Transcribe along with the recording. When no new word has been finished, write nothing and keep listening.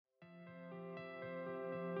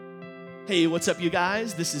Hey, what's up, you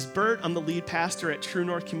guys? This is Bert. I'm the lead pastor at True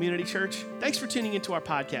North Community Church. Thanks for tuning into our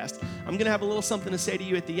podcast. I'm going to have a little something to say to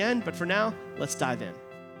you at the end, but for now, let's dive in.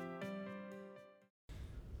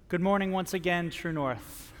 Good morning once again, True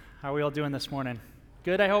North. How are we all doing this morning?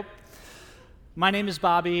 Good, I hope? My name is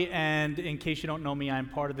Bobby, and in case you don't know me, I'm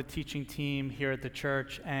part of the teaching team here at the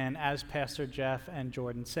church, and as Pastor Jeff and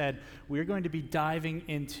Jordan said, we're going to be diving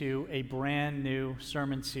into a brand new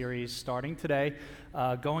sermon series starting today,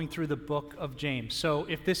 going through the book of James. So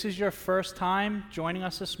if this is your first time joining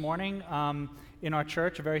us this morning in our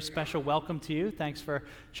church, a very special welcome to you. Thanks for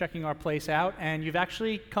checking our place out, and you've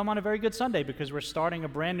actually come on a very good Sunday because we're starting a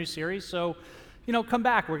brand new series, so come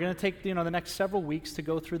back. We're going to take, the next several weeks to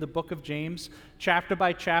go through the book of James, chapter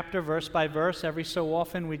by chapter, verse by verse. Every so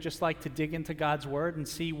often, we just like to dig into God's word and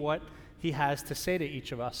see what he has to say to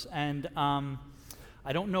each of us. And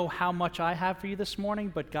I don't know how much I have for you this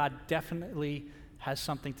morning, but God definitely has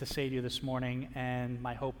something to say to you this morning, and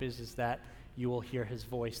my hope is that you will hear his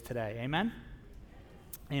voice today. Amen?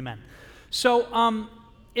 Amen. So,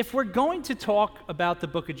 if we're going to talk about the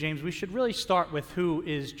book of James, we should really start with who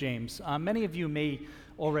is James. Many of you may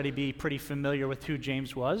already be pretty familiar with who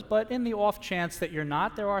James was, but in the off chance that you're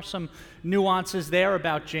not, there are some nuances there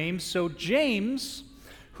about James. So James,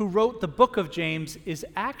 who wrote the book of James, is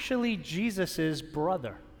actually Jesus'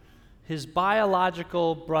 brother, his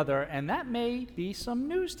biological brother, and that may be some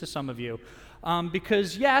news to some of you.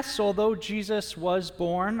 Because yes, although Jesus was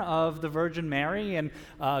born of the Virgin Mary and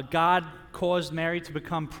God caused Mary to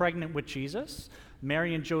become pregnant with Jesus,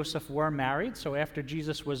 Mary and Joseph were married, so after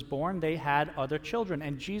Jesus was born, they had other children,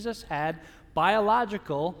 and Jesus had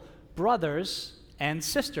biological brothers and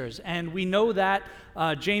sisters. And we know that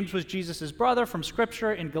James was Jesus' brother from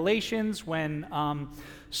Scripture in Galatians. When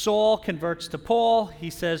Saul converts to Paul, he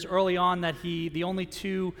says early on that the only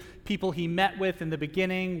two people he met with in the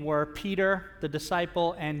beginning were Peter, the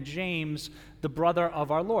disciple, and James, the brother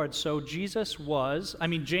of our Lord. So James was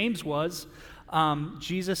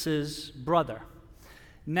Jesus' brother.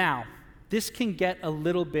 Now, this can get a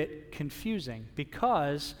little bit confusing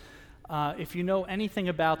because if you know anything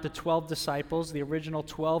about the 12 disciples, the original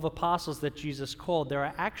 12 apostles that Jesus called, there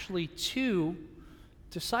are actually two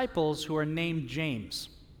disciples who are named James.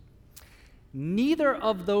 Neither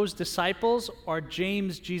of those disciples are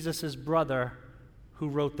James, Jesus' brother, who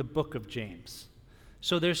wrote the book of James.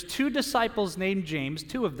 So there's two disciples named James,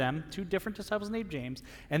 two of them, two different disciples named James,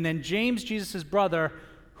 and then James, Jesus' brother,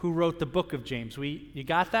 who wrote the book of James. You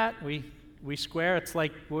got that? We square? It's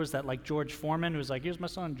like, what was that, like George Foreman, who's like, here's my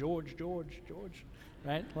son, George,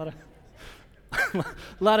 right? A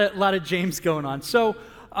lot of James going on. So,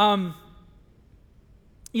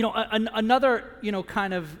 another,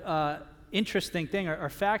 kind of interesting thing or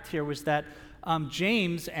fact here was that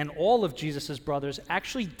James and all of Jesus' brothers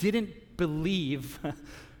actually didn't believe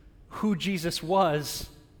who Jesus was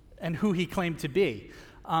and who he claimed to be.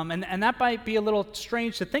 And that might be a little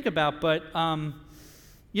strange to think about, but,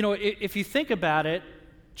 if you think about it,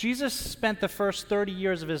 Jesus spent the first 30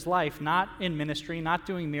 years of his life not in ministry, not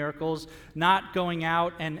doing miracles, not going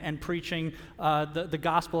out and preaching the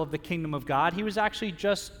gospel of the kingdom of God. He was actually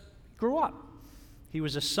just grew up. He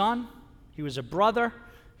was a son. He was a brother.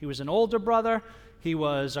 He was an older brother. He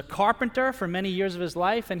was a carpenter for many years of his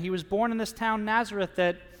life, and he was born in this town, Nazareth,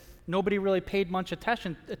 that nobody really paid much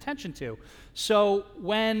attention to. So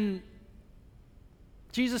when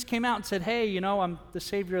Jesus came out and said, hey, I'm the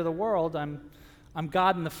Savior of the world, I'm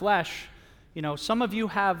God in the flesh, some of you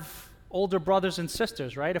have older brothers and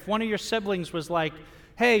sisters, right? If one of your siblings was like,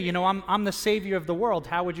 hey, I'm the Savior of the world,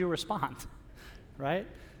 how would you respond, right?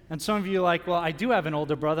 And some of you are like, well, I do have an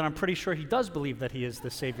older brother, and I'm pretty sure he does believe that he is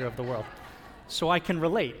the Savior of the world. So I can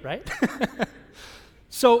relate, right?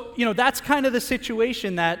 So, that's kind of the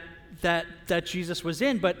situation that Jesus was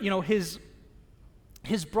in. But,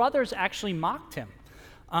 his brothers actually mocked him.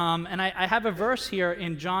 And I have a verse here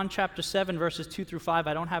in John chapter 7, verses 2 through 5.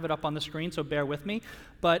 I don't have it up on the screen, so bear with me.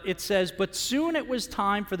 But it says, but soon it was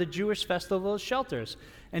time for the Jewish festival of shelters.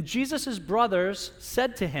 And Jesus' brothers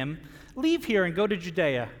said to him, leave here and go to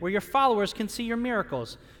Judea, where your followers can see your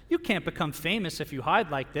miracles. You can't become famous if you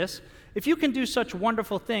hide like this. If you can do such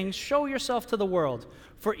wonderful things, show yourself to the world.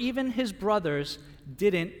 For even his brothers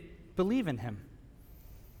didn't believe in him.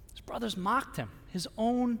 His brothers mocked him. His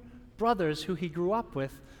own brothers who he grew up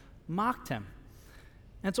with mocked him.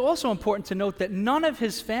 And it's also important to note that none of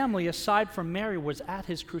his family, aside from Mary, was at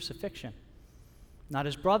his crucifixion. Not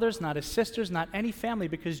his brothers, not his sisters, not any family,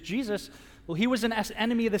 because Jesus, he was an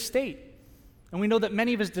enemy of the state. And we know that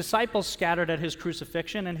many of his disciples scattered at his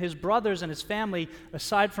crucifixion, and his brothers and his family,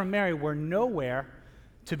 aside from Mary, were nowhere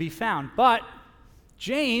to be found. But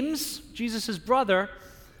James, Jesus' brother,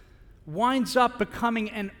 winds up becoming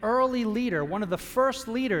an early leader, one of the first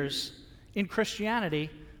leaders in Christianity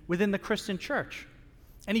within the Christian church.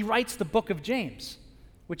 And he writes the book of James,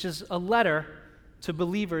 which is a letter to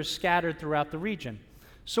believers scattered throughout the region.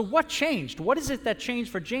 So what changed? What is it that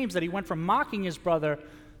changed for James that he went from mocking his brother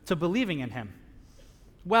to believing in him?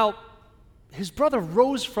 Well, his brother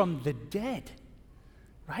rose from the dead,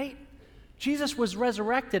 right? Jesus was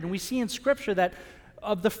resurrected, and we see in Scripture that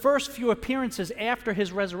of the first few appearances after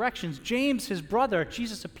his resurrections, James, his brother,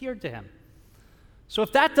 Jesus appeared to him. So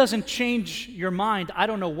if that doesn't change your mind, I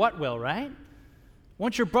don't know what will, right?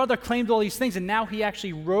 Once your brother claimed all these things, and now he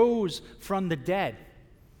actually rose from the dead,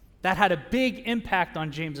 that had a big impact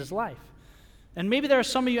on James's life. And maybe there are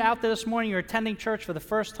some of you out there this morning, you're attending church for the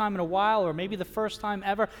first time in a while, or maybe the first time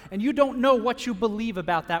ever, and you don't know what you believe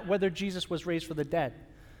about that, whether Jesus was raised from the dead.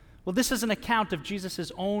 Well, this is an account of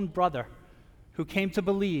Jesus' own brother who came to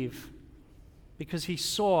believe because he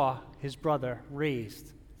saw his brother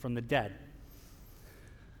raised from the dead.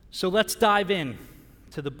 So let's dive in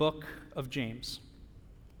to the book of James.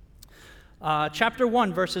 Chapter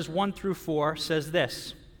 1, verses 1 through 4 says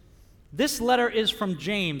this: "This letter is from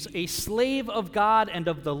James, a slave of God and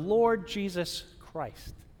of the Lord Jesus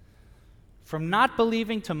Christ. From not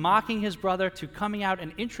believing to mocking his brother to coming out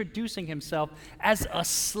and introducing himself as a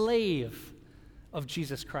slave of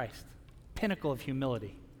Jesus Christ." Pinnacle of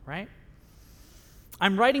humility, right?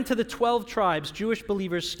 "I'm writing to the 12 tribes, Jewish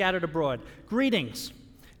believers scattered abroad. Greetings.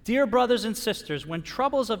 Dear brothers and sisters, when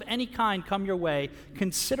troubles of any kind come your way,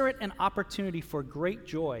 consider it an opportunity for great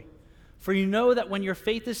joy. For you know that when your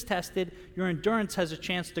faith is tested, your endurance has a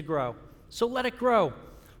chance to grow. So let it grow.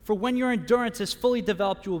 For when your endurance is fully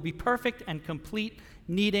developed, you will be perfect and complete,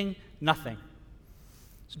 needing nothing."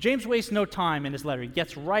 So James wastes no time in his letter. He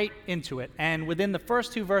gets right into it. And within the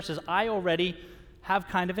first 2 verses, I already have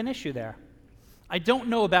kind of an issue there. I don't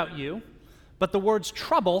know about you, but the words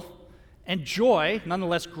trouble and joy,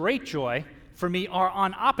 nonetheless great joy, for me are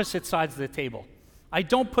on opposite sides of the table. I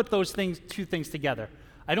don't put those two things together.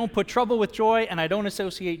 I don't put trouble with joy, and I don't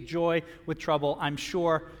associate joy with trouble. I'm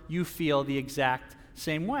sure you feel the exact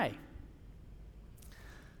same way.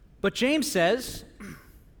 But James says,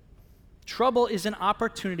 trouble is an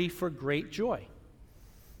opportunity for great joy.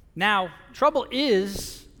 Now, trouble,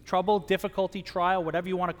 difficulty, trial, whatever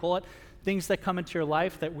you want to call it, things that come into your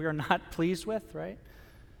life that we are not pleased with, right?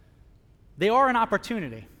 They are an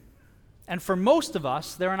opportunity. And for most of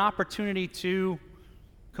us, they're an opportunity to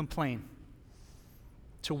complain,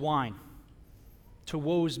 to whine, to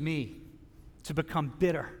woe's me, to become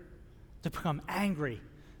bitter, to become angry,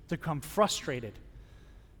 to become frustrated.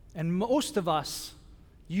 And most of us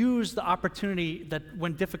use the opportunity that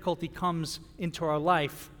when difficulty comes into our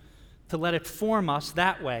life to let it form us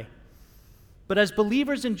that way. But as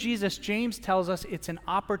believers in Jesus, James tells us it's an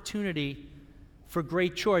opportunity for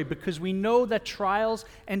great joy because we know that trials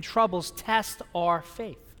and troubles test our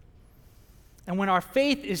faith. And when our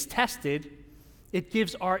faith is tested, it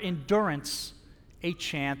gives our endurance a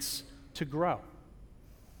chance to grow.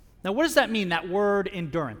 Now, what does that mean, that word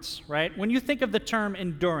endurance, right? When you think of the term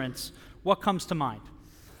endurance, what comes to mind?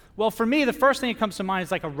 Well, for me, the first thing that comes to mind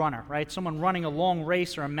is like a runner, right? Someone running a long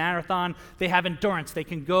race or a marathon. They have endurance. They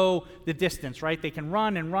can go the distance, right? They can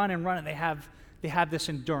run and run and run, and they have this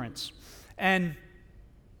endurance. And,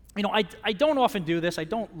 you know, I don't often do this. I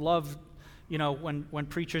don't love, you know, when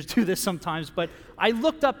preachers do this sometimes, but I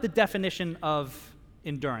looked up the definition of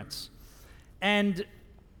endurance. And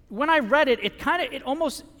when I read it,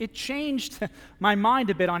 it changed my mind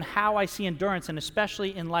a bit on how I see endurance, and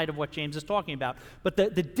especially in light of what James is talking about. But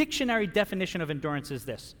the dictionary definition of endurance is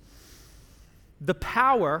this: the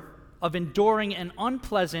power of enduring an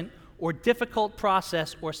unpleasant or difficult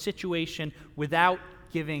process or situation without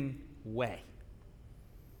giving way.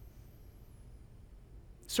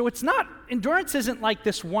 So endurance isn't like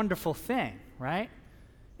this wonderful thing, right?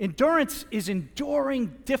 Endurance is enduring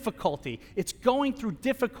difficulty. It's going through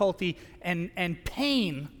difficulty and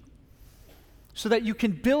pain so that you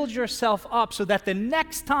can build yourself up so that the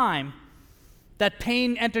next time that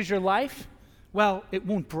pain enters your life, well, it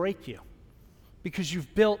won't break you because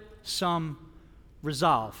you've built some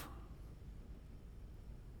resolve.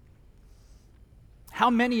 How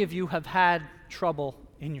many of you have had trouble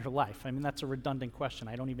in your life? I mean, that's a redundant question.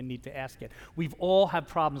 I don't even need to ask it. We've all had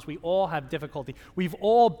problems. We all have difficulty. We've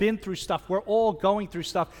all been through stuff. We're all going through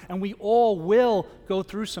stuff, and we all will go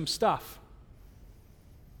through some stuff,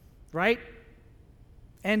 right?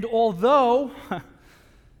 And although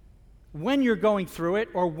when you're going through it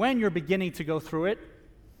or when you're beginning to go through it,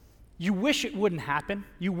 you wish it wouldn't happen.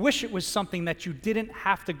 You wish it was something that you didn't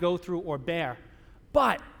have to go through or bear.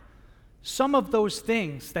 But some of those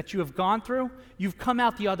things that you have gone through, you've come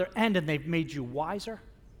out the other end and they've made you wiser.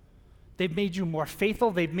 They've made you more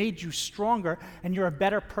faithful. They've made you stronger, and you're a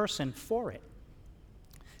better person for it.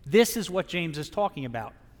 This is what James is talking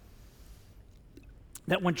about.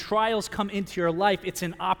 That when trials come into your life, it's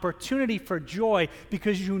an opportunity for joy,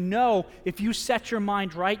 because you know if you set your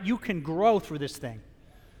mind right, you can grow through this thing.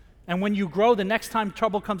 And when you grow, the next time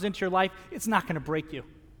trouble comes into your life, it's not going to break you,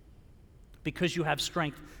 because you have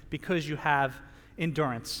strength, because you have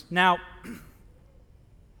endurance. Now,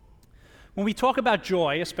 when we talk about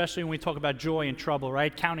joy, especially when we talk about joy in trouble,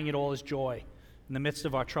 right? Counting it all as joy in the midst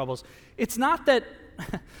of our troubles, it's not that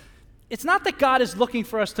God is looking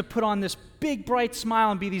for us to put on this big, bright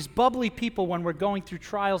smile and be these bubbly people when we're going through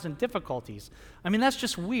trials and difficulties. I mean, that's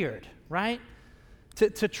just weird, right?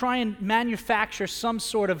 To try and manufacture some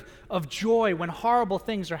sort of joy when horrible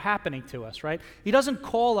things are happening to us, right? He doesn't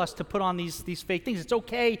call us to put on these fake things. It's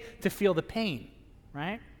okay to feel the pain,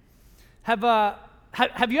 right?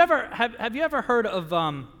 Have you ever heard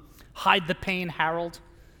of Hide the Pain Harold?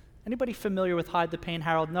 Anybody familiar with Hide the Pain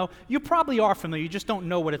Harold? No? You probably are familiar. You just don't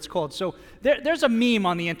know what it's called. So there's a meme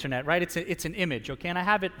on the internet, right? It's an image, okay? And I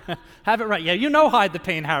have it right. Yeah, you know Hide the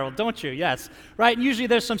Pain Harold, don't you? Yes. Right? And usually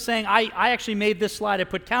there's some saying, I actually made this slide. I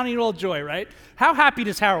put counting it all joy, right? How happy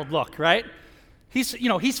does Harold look, right?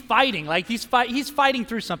 He's fighting. Like he's fighting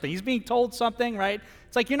through something. He's being told something, right?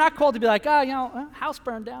 It's like you're not called to be like, house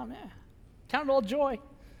burned down. Count it all joy.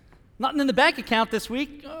 Nothing in the bank account this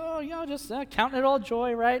week. Just counting it all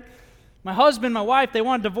joy, right? My husband, my wife, they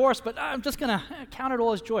want a divorce, but I'm just going to count it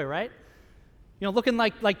all as joy, right? Looking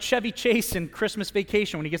like Chevy Chase in Christmas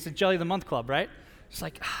Vacation when he gets to Jelly of the Month Club, right? It's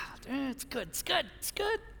like, it's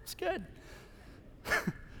good.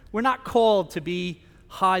 We're not called to be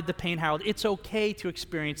Hide the Pain Harold. It's okay to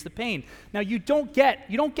experience the pain. Now, you don't get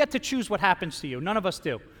to choose what happens to you. None of us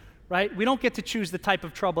do, right? We don't get to choose the type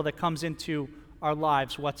of trouble that comes into our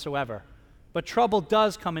lives whatsoever. But trouble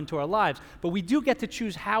does come into our lives. But we do get to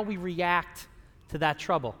choose how we react to that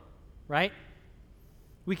trouble, right?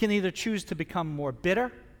 We can either choose to become more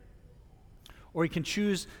bitter, or we can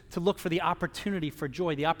choose to look for the opportunity for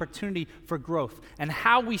joy, the opportunity for growth. And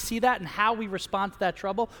how we see that and how we respond to that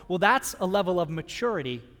trouble, well, that's a level of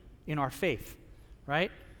maturity in our faith,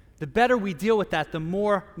 right? The better we deal with that, the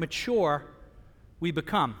more mature we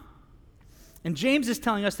become. And James is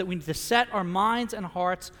telling us that we need to set our minds and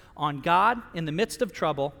hearts on God in the midst of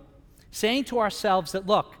trouble, saying to ourselves that,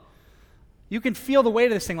 look, you can feel the weight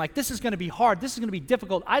of this thing, like this is going to be hard, this is going to be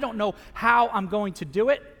difficult, I don't know how I'm going to do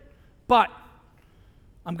it, but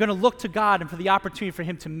I'm going to look to God and for the opportunity for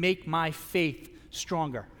Him to make my faith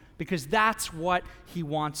stronger, because that's what He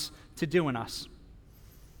wants to do in us.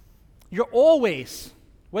 You're always,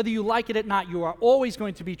 whether you like it or not, you are always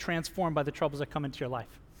going to be transformed by the troubles that come into your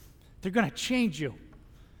life. They're going to change you.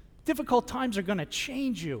 Difficult times are going to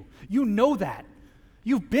change you. You know that.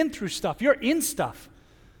 You've been through stuff. You're in stuff.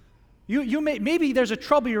 Maybe there's a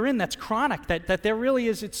trouble you're in that's chronic, that there really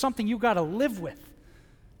is, it's something you got to live with,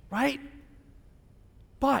 right?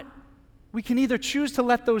 But we can either choose to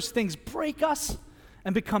let those things break us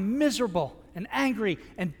and become miserable and angry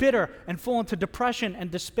and bitter and fall into depression and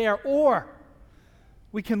despair, or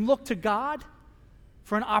we can look to God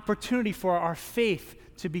for an opportunity for our faith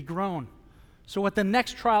to be grown. So when the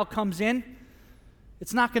next trial comes in,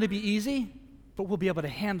 it's not going to be easy, but we'll be able to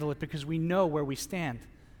handle it because we know where we stand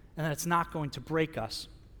and that it's not going to break us.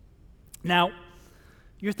 Now,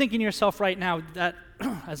 you're thinking to yourself right now that,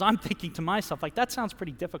 as I'm thinking to myself, like that sounds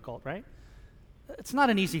pretty difficult, right? It's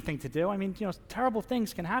not an easy thing to do. I mean, terrible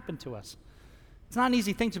things can happen to us. It's not an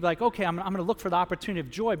easy thing to be like, okay, I'm going to look for the opportunity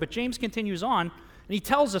of joy. But James continues on, and he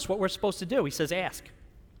tells us what we're supposed to do. He says, ask.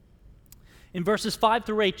 In verses 5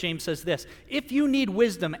 through 8, James says this: if you need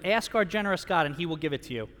wisdom, ask our generous God, and He will give it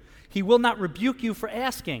to you. He will not rebuke you for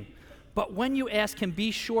asking. But when you ask Him,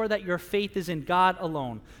 be sure that your faith is in God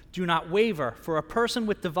alone. Do not waver, for a person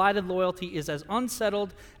with divided loyalty is as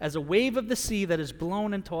unsettled as a wave of the sea that is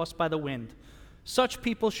blown and tossed by the wind. Such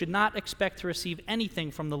people should not expect to receive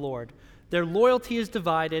anything from the Lord. Their loyalty is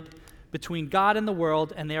divided between God and the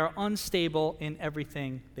world, and they are unstable in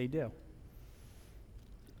everything they do.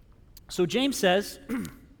 So James says,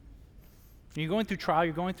 you're going through trial,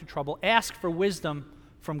 you're going through trouble, ask for wisdom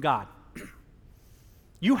from God.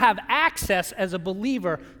 You have access as a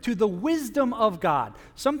believer to the wisdom of God.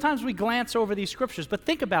 Sometimes we glance over these scriptures, but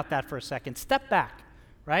think about that for a second. Step back,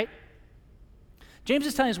 right? James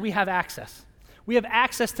is telling us we have access. We have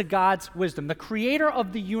access to God's wisdom, the creator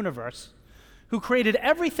of the universe, who created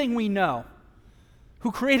everything we know,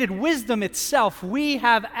 who created wisdom itself. We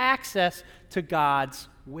have access to God's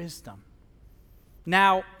wisdom.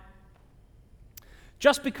 Now,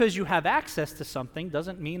 just because you have access to something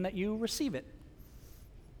doesn't mean that you receive it.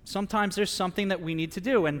 Sometimes there's something that we need to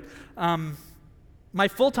do. And my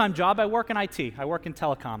full-time job, I work in IT. I work in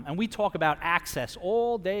telecom. And we talk about access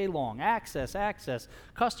all day long. Access, access.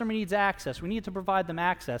 Customer needs access. We need to provide them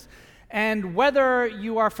access. And whether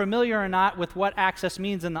you are familiar or not with what access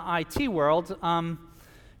means in the IT world,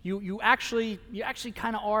 you actually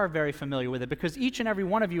kind of are very familiar with it, because each and every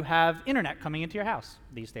one of you have internet coming into your house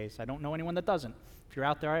these days. I don't know anyone that doesn't. If you're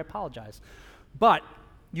out there, I apologize. But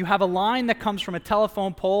you have a line that comes from a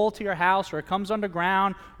telephone pole to your house, or it comes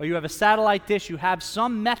underground, or you have a satellite dish. You have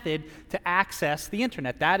some method to access the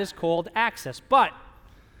internet. That is called access. But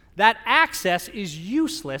that access is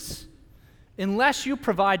useless unless you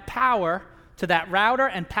provide power to that router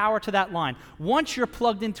and power to that line. Once you're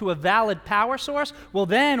plugged into a valid power source, well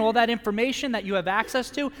then all that information that you have access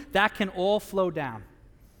to, that can all flow down.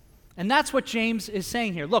 And that's what James is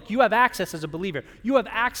saying here. Look, you have access as a believer. You have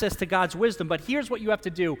access to God's wisdom, but here's what you have to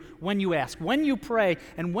do when you ask. When you pray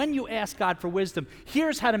and when you ask God for wisdom,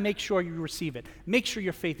 here's how to make sure you receive it. Make sure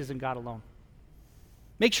your faith is in God alone.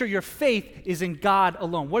 Make sure your faith is in God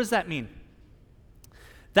alone. What does that mean?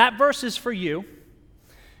 That verse is for you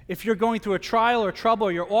if you're going through a trial or trouble,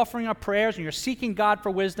 or you're offering up prayers and you're seeking God for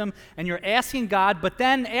wisdom and you're asking God, but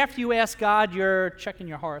then after you ask God, you're checking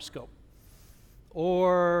your horoscope,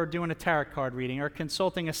 or doing a tarot card reading, or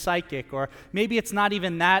consulting a psychic, or maybe it's not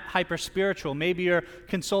even that hyper-spiritual. Maybe you're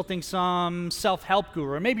consulting some self-help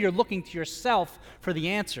guru, or maybe you're looking to yourself for the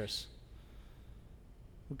answers.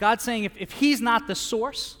 God's saying if He's not the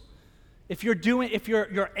source, if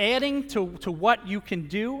you're adding to what you can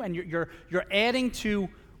do, and you're adding to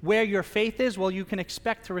where your faith is, well, you can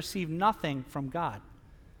expect to receive nothing from God.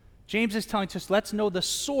 James is telling us, let's know the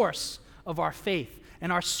source of our faith.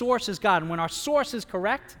 And our source is God. And when our source is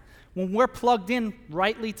correct, when we're plugged in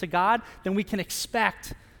rightly to God, then we can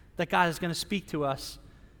expect that God is going to speak to us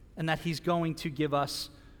and that He's going to give us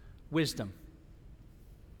wisdom.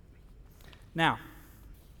 Now,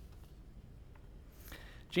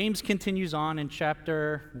 James continues on in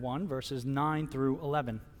chapter 1, verses 9 through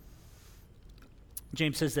 11.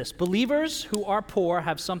 James says this: "Believers who are poor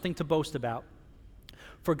have something to boast about,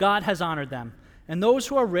 for God has honored them. And those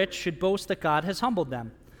who are rich should boast that God has humbled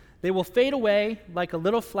them. They will fade away like a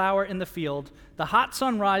little flower in the field. The hot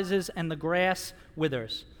sun rises and the grass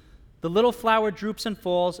withers. The little flower droops and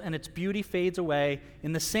falls, and its beauty fades away.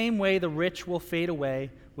 In the same way, the rich will fade away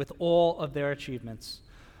with all of their achievements."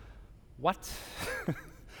 What?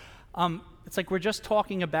 It's like we're just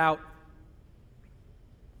talking about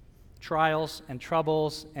trials and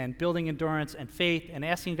troubles and building endurance and faith and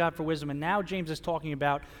asking God for wisdom, and now James is talking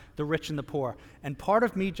about the rich and the poor. And part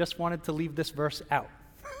of me just wanted to leave this verse out.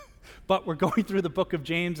 But we're going through the book of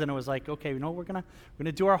James, and it was like, okay, we're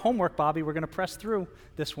gonna do our homework, Bobby. We're gonna press through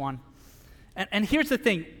this one. And here's the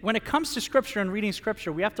thing: when it comes to Scripture and reading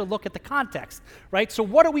Scripture, we have to look at the context, right? So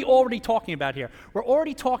what are we already talking about here? We're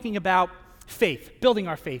already talking about faith, building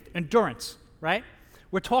our faith, endurance, right?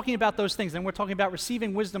 We're talking about those things, and we're talking about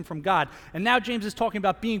receiving wisdom from God. And now James is talking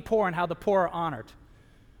about being poor and how the poor are honored.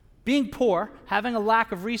 Being poor, having a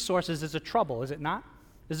lack of resources, is a trouble, is it not?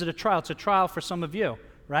 Is it a trial? It's a trial for some of you,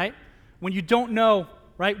 right? When you don't know,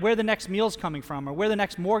 right, where the next meal's coming from, or where the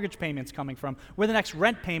next mortgage payment's coming from, where the next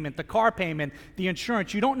rent payment, the car payment, the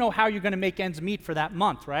insurance, you don't know how you're going to make ends meet for that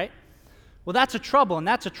month, right? Well, that's a trouble, and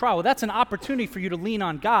that's a trial. Well, that's an opportunity for you to lean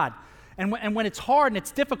on God. And when it's hard and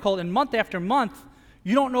it's difficult, and month after month,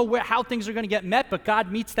 you don't know how things are going to get met, but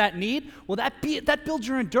God meets that need, well, that builds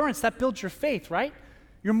your endurance, that builds your faith, right?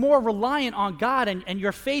 You're more reliant on God, and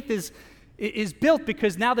your faith is built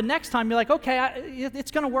because now the next time you're like, okay,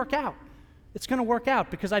 it's going to work out. It's going to work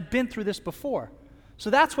out because I've been through this before. So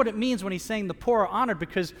that's what it means when he's saying the poor are honored,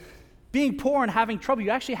 because being poor and having trouble, you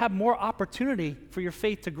actually have more opportunity for your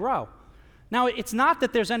faith to grow. Now, it's not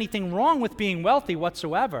that there's anything wrong with being wealthy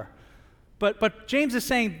whatsoever, but James is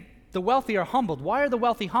saying the wealthy are humbled. Why are the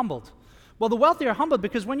wealthy humbled? Well, the wealthy are humbled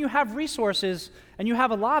because when you have resources and you have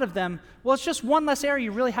a lot of them, well, it's just one less area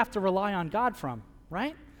you really have to rely on God from,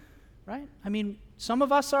 right? Right? I mean, some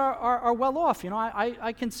of us are well off.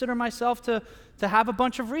 I consider myself to have a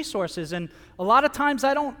bunch of resources, and a lot of times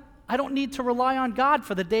I don't need to rely on God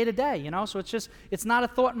for the day-to-day, so it's not a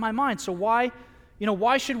thought in my mind. So why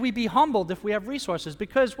should we be humbled if we have resources?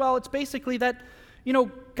 Because, well, it's basically that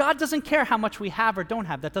God doesn't care how much we have or don't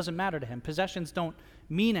have. That doesn't matter to him. Possessions don't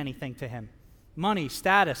mean anything to him. Money,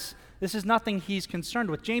 status, this is nothing he's concerned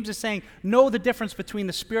with. James is saying, know the difference between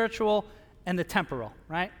the spiritual and the temporal,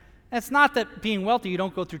 right? And it's not that being wealthy, you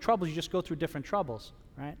don't go through troubles, you just go through different troubles,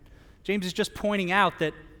 right? James is just pointing out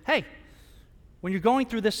that, hey, When you're going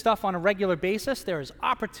through this stuff on a regular basis, there is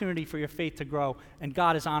opportunity for your faith to grow, and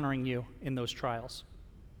God is honoring you in those trials.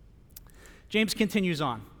 James continues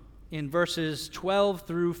on in verses 12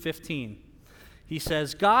 through 15. He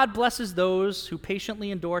says, God blesses those who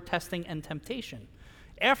patiently endure testing and temptation.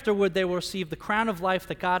 Afterward, they will receive the crown of life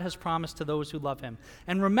that God has promised to those who love him.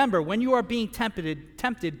 And remember, when you are being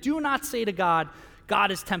tempted, do not say to God,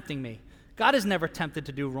 God is tempting me. God is never tempted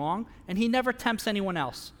to do wrong, and he never tempts anyone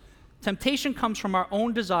else. Temptation comes from our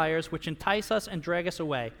own desires, which entice us and drag us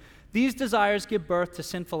away. These desires give birth to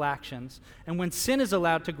sinful actions, and when sin is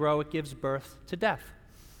allowed to grow, it gives birth to death.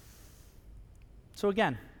 So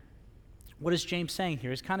again, what is James saying here?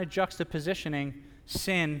 He's kind of juxtapositioning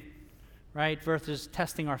sin, right, versus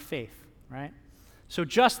testing our faith, right? So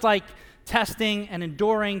just like testing and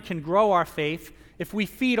enduring can grow our faith, if we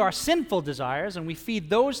feed our sinful desires and we feed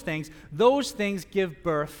those things give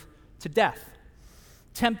birth to death.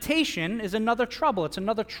 Temptation is another trouble. It's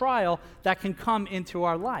another trial that can come into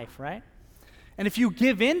our life, right? And if you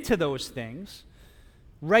give in to those things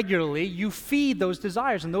regularly, you feed those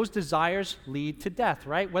desires, and those desires lead to death,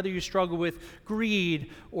 right? Whether you struggle with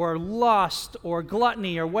greed or lust or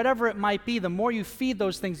gluttony or whatever it might be, the more you feed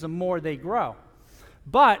those things, the more they grow.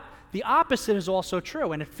 But the opposite is also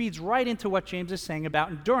true, and it feeds right into what James is saying about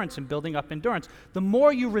endurance and building up endurance. The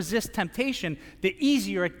more you resist temptation, the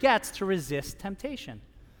easier it gets to resist temptation.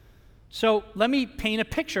 So let me paint a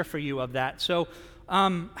picture for you of that. So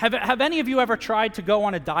have any of you ever tried to go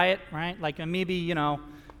on a diet, right? Like maybe,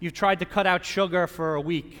 you've tried to cut out sugar for a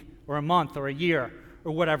week or a month or a year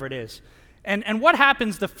or whatever it is. And what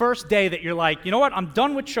happens the first day that you're like, you know what, I'm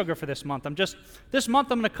done with sugar for this month. This month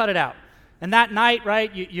I'm going to cut it out. And that night,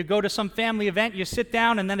 right, you go to some family event, you sit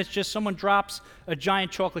down, and then it's just someone drops a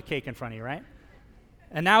giant chocolate cake in front of you, right?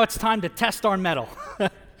 And now it's time to test our mettle,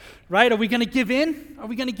 right? Are we going to give in? Are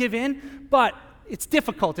we going to give in? But it's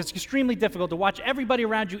difficult. It's extremely difficult to watch everybody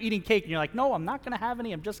around you eating cake, and you're like, no, I'm not going to have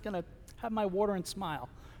any. I'm just going to have my water and smile,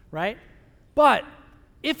 right? But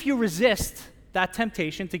if you resist that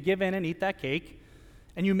temptation to give in and eat that cake,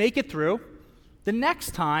 and you make it through, the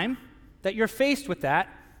next time that you're faced with that,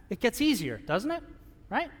 it gets easier, doesn't it?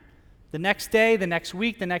 Right? The next day, the next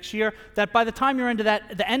week, the next year, that by the time you're into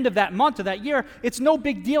the end of that month or that year, it's no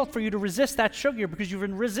big deal for you to resist that sugar because you've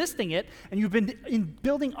been resisting it and you've been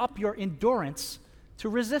building up your endurance to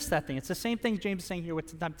resist that thing. It's the same thing James is saying here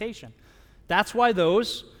with temptation. That's why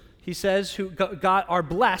those, he says, who God are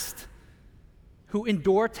blessed who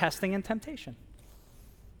endure testing and temptation.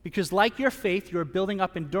 Because like your faith, you're building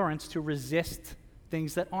up endurance to resist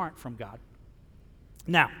things that aren't from God.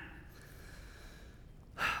 Now,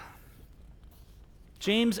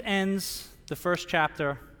 James ends the first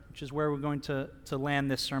chapter, which is where we're going to land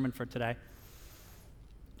this sermon for today,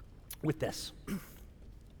 with this.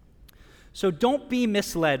 So don't be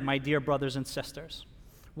misled, my dear brothers and sisters.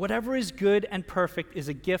 Whatever is good and perfect is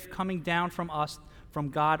a gift coming down from us, from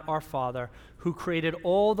God our Father, who created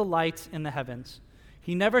all the lights in the heavens.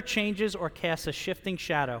 He never changes or casts a shifting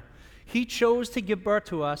shadow. He chose to give birth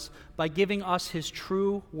to us by giving us his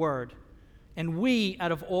true word. And we,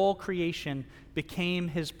 out of all creation, became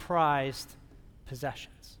his prized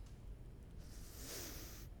possessions.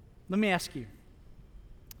 Let me ask you,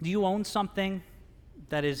 do you own something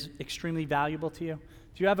that is extremely valuable to you?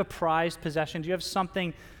 Do you have a prized possession? Do you have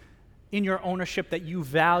something in your ownership that you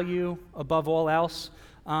value above all else?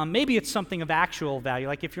 Maybe it's something of actual value,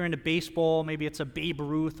 like if you're into baseball, maybe it's a Babe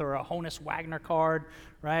Ruth or a Honus Wagner card,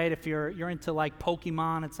 right? If you're into like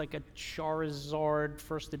Pokemon, it's like a Charizard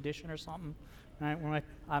first edition or something, right?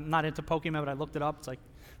 I'm not into Pokemon, but I looked it up. It's like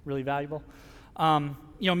really valuable.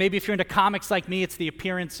 Maybe if you're into comics like me, it's the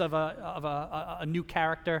appearance of a new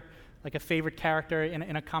character, like a favorite character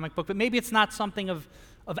in a comic book. But maybe it's not something of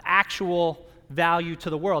actual value to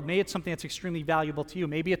the world. Maybe it's something that's extremely valuable to you.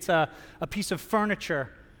 Maybe it's a piece of furniture,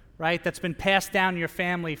 right, that's been passed down in your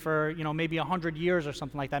family for, maybe 100 years or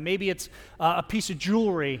something like that. Maybe it's a piece of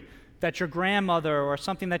jewelry that your grandmother or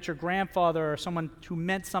something that your grandfather or someone who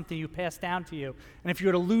meant something you passed down to you. And if you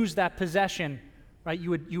were to lose that possession, right,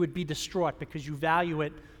 you would be distraught because you value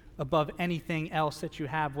it above anything else that you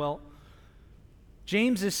have. Well,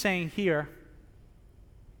 James is saying here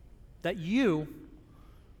that you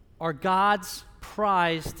are God's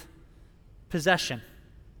prized possession.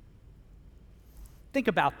 Think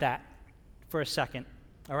about that for a second,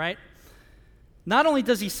 all right? Not only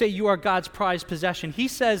does he say you are God's prized possession, he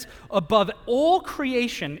says above all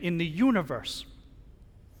creation in the universe,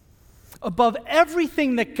 above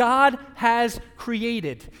everything that God has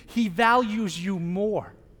created, he values you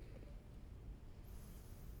more.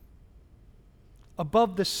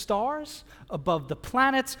 above the stars, above the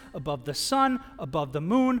planets, above the sun, above the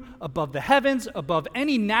moon, above the heavens, above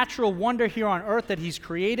any natural wonder here on earth that he's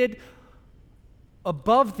created,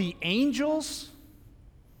 above the angels.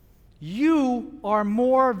 You are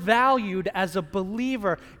more valued as a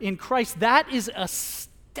believer in Christ. That is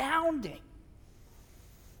astounding.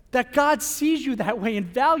 That God sees you that way and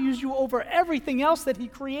values you over everything else that he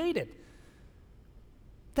created.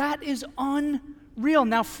 That is unreal.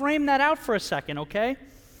 Now frame that out for a second, okay?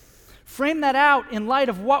 Frame that out in light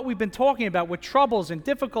of what we've been talking about with troubles and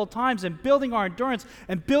difficult times and building our endurance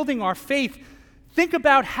and building our faith. Think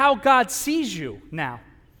about how God sees you now.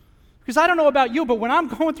 Because I don't know about you, but when I'm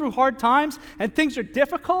going through hard times and things are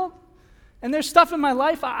difficult, and there's stuff in my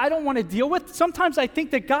life I don't want to deal with, sometimes I think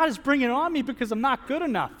that God is bringing it on me because I'm not good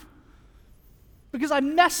enough. Because I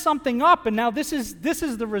messed something up, and now this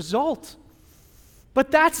is the result. But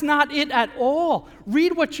that's not it at all.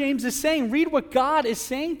 Read what James is saying. Read what God is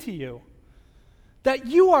saying to you. That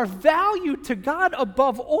you are valued to God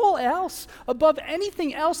above all else, above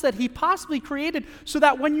anything else that he possibly created, so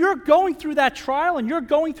that when you're going through that trial and you're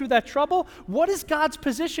going through that trouble, what is God's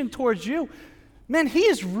position towards you? Man, he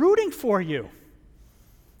is rooting for you.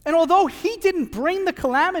 And although he didn't bring the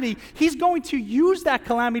calamity, he's going to use that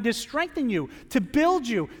calamity to strengthen you, to build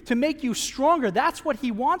you, to make you stronger. That's what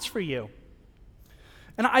he wants for you.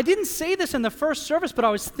 And I didn't say this in the first service, but I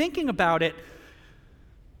was thinking about it.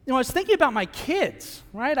 I was thinking about my kids,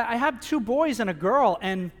 right? I have 2 boys and a girl,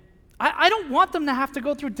 and I don't want them to have to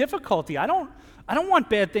go through difficulty. I don't want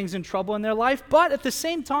bad things and trouble in their life, but at the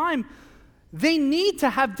same time, they need to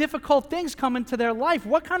have difficult things come into their life.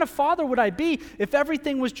 What kind of father would I be if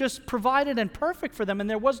everything was just provided and perfect for them and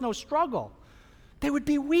there was no struggle? They would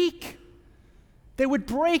be weak. They would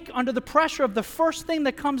break under the pressure of the first thing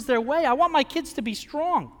that comes their way. I want my kids to be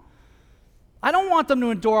strong. I don't want them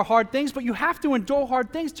to endure hard things, but you have to endure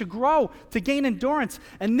hard things to grow, to gain endurance.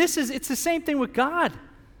 And it's the same thing with God,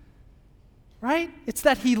 right? It's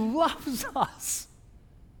that he loves us,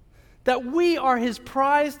 that we are his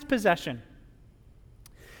prized possession.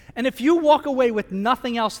 And if you walk away with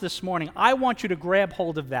nothing else this morning, I want you to grab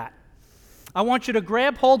hold of that. I want you to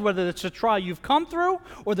grab hold, whether it's a trial you've come through,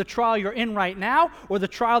 or the trial you're in right now, or the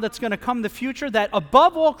trial that's going to come in the future, that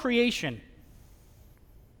above all creation,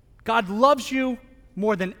 God loves you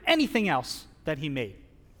more than anything else that he made.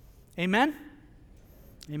 Amen?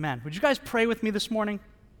 Amen. Would you guys pray with me this morning?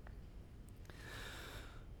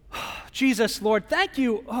 Jesus, Lord, thank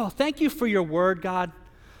you. Oh, thank you for your word, God.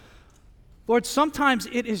 Lord, sometimes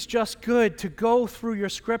it is just good to go through your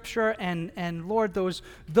scripture and Lord, those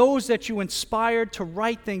that you inspired to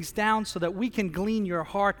write things down so that we can glean your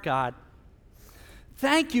heart, God.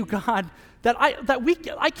 Thank you, God, that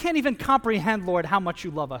I can't even comprehend, Lord, how much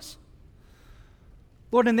you love us.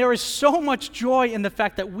 Lord, and there is so much joy in the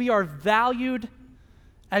fact that we are valued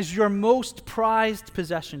as your most prized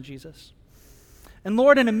possession, Jesus. And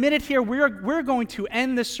Lord, in a minute here, we're going to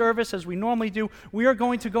end this service as we normally do. We are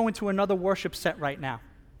going to go into another worship set right now.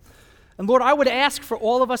 And Lord, I would ask for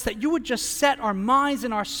all of us that you would just set our minds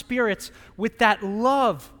and our spirits with that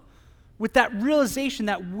love, with that realization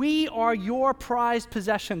that we are your prized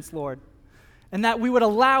possessions, Lord. And that we would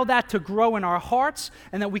allow that to grow in our hearts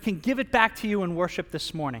and that we can give it back to you in worship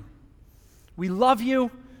this morning. We love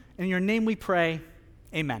you. In your name we pray.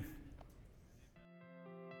 Amen.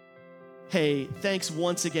 Hey, thanks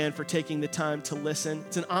once again for taking the time to listen.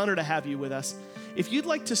 It's an honor to have you with us. If you'd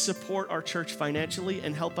like to support our church financially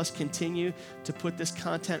and help us continue to put this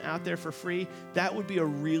content out there for free, that would be a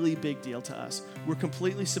really big deal to us. We're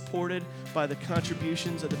completely supported by the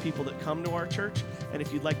contributions of the people that come to our church. And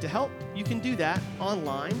if you'd like to help, you can do that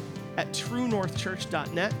online at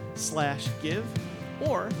truenorthchurch.net/give,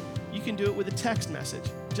 or you can do it with a text message.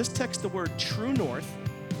 Just text the word True North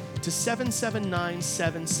to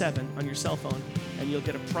 77977 on your cell phone, and you'll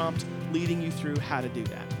get a prompt leading you through how to do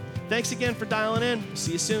that. Thanks again for dialing in.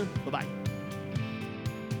 See you soon. Bye-bye.